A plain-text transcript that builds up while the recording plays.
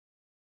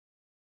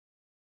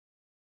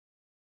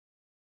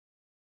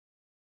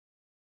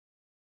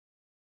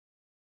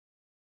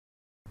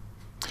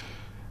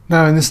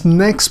Now in this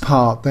next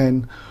part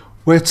then,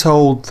 we're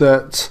told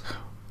that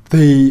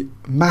the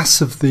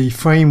mass of the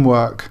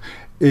framework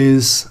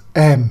is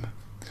m,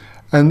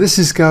 and this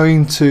is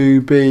going to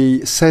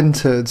be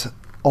centered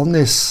on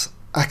this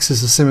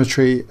axis of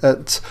symmetry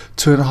at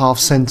 2.5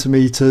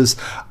 centimeters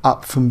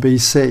up from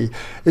BC.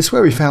 It's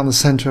where we found the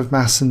center of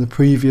mass in the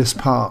previous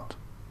part.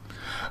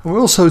 And we're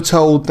also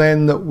told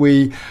then that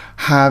we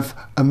have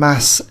a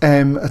mass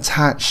m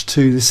attached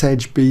to this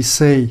edge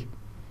BC,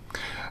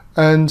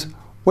 and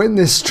when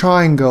this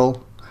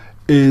triangle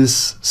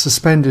is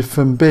suspended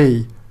from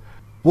B,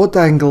 what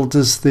angle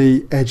does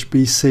the edge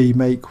BC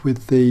make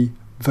with the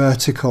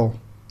vertical?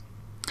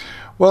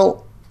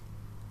 Well,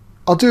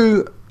 I'll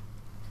do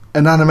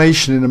an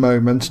animation in a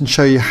moment and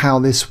show you how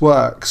this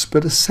works,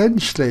 but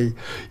essentially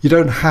you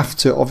don't have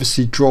to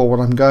obviously draw what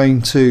I'm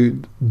going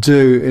to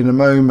do in a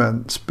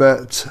moment,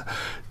 but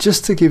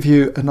just to give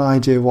you an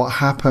idea of what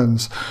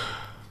happens.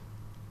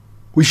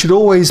 We should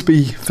always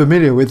be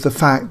familiar with the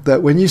fact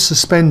that when you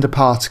suspend a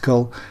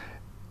particle,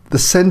 the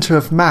center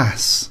of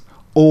mass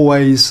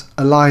always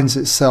aligns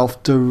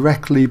itself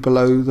directly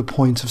below the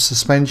point of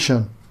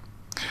suspension.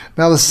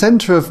 Now the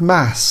center of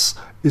mass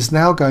is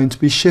now going to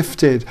be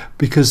shifted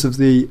because of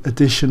the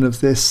addition of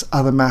this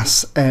other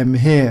mass m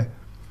here.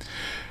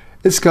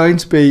 It's going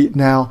to be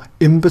now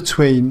in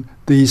between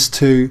these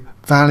two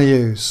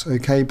values,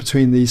 okay,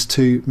 between these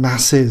two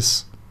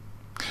masses,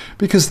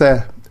 because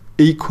they're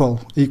equal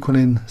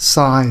in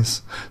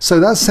size. So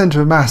that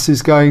center of mass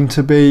is going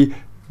to be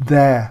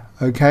there,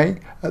 okay,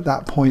 at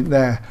that point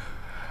there.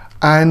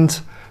 And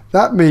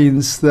that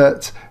means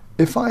that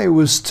if I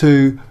was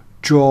to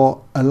draw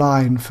a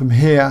line from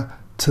here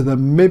to the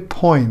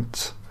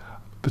midpoint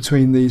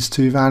between these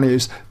two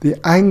values, the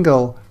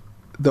angle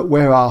that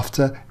we're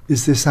after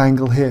is this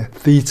angle here,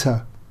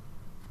 theta.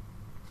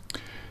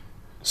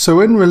 So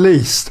when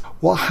released,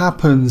 what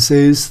happens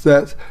is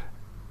that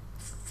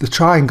the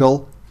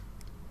triangle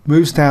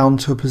moves down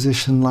to a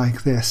position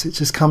like this. It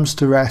just comes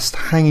to rest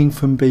hanging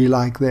from B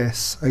like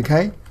this,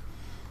 okay?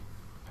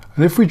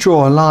 And if we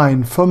draw a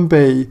line from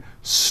B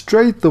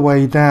straight the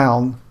way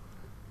down,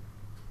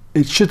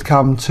 it should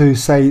come to,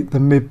 say, the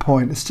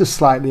midpoint. It's just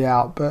slightly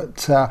out,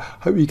 but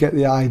hope you get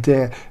the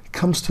idea. It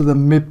comes to the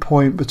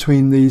midpoint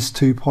between these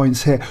 2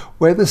 points here,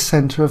 where the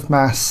center of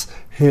mass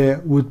here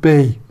would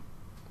be.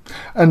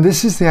 And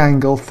this is the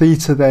angle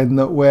theta then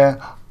that we're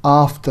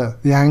after,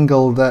 the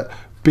angle that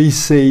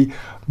BC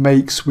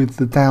makes with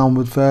the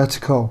downward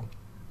vertical.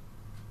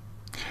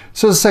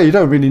 So as I say, you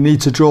don't really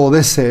need to draw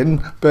this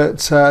in, but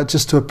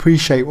just to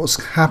appreciate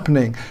what's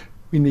happening,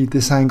 we need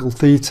this angle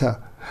theta.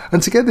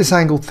 And to get this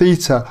angle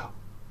theta,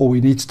 all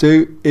we need to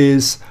do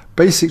is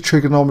basic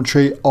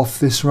trigonometry off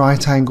this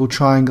right angle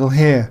triangle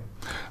here.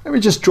 Let me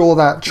just draw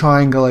that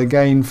triangle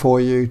again for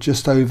you,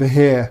 just over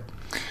here.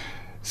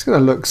 It's going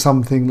to look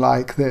something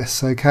like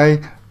this,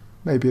 okay?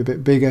 Maybe a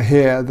bit bigger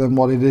here than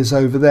what it is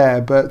over there,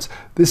 but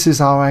this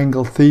is our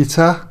angle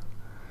theta.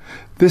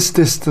 This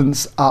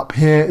distance up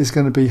here is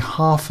going to be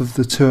half of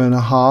the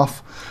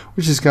 2.5,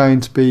 which is going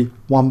to be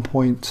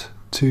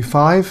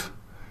 1.25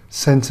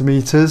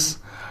 centimeters.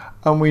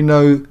 And we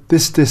know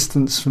this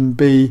distance from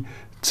B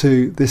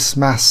to this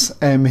mass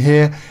m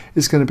here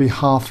is going to be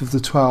half of the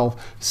 12,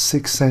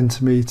 6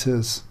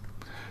 centimeters.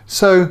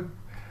 So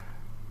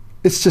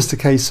it's just a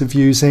case of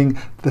using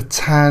the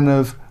tan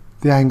of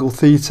the angle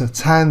theta.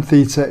 Tan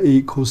theta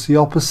equals the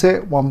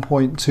opposite,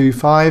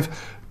 1.25,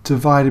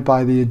 divided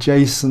by the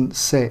adjacent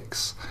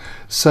 6.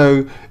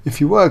 So if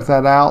you work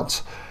that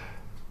out,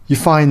 you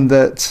find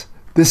that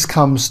this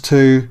comes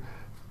to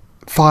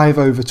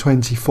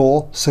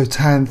 5/24, so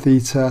tan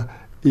theta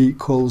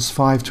equals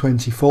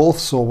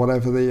 5/24, or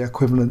whatever the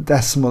equivalent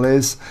decimal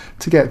is.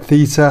 To get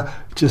theta,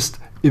 just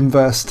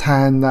inverse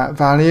tan that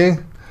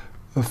value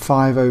of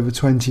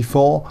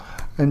 5/24,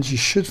 and you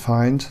should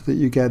find that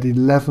you get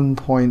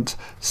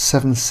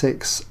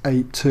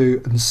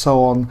 11.7682 and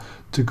so on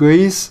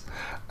degrees.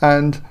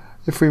 And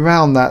if we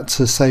round that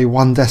to, say,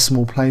 1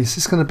 decimal place,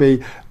 it's going to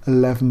be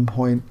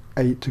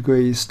 11.8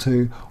 degrees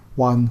to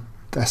 1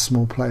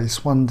 decimal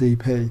place, 1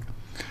 dp.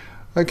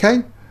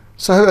 Okay,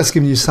 so I hope that's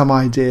given you some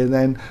idea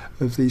then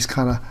of these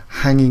kind of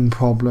hanging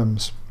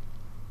problems.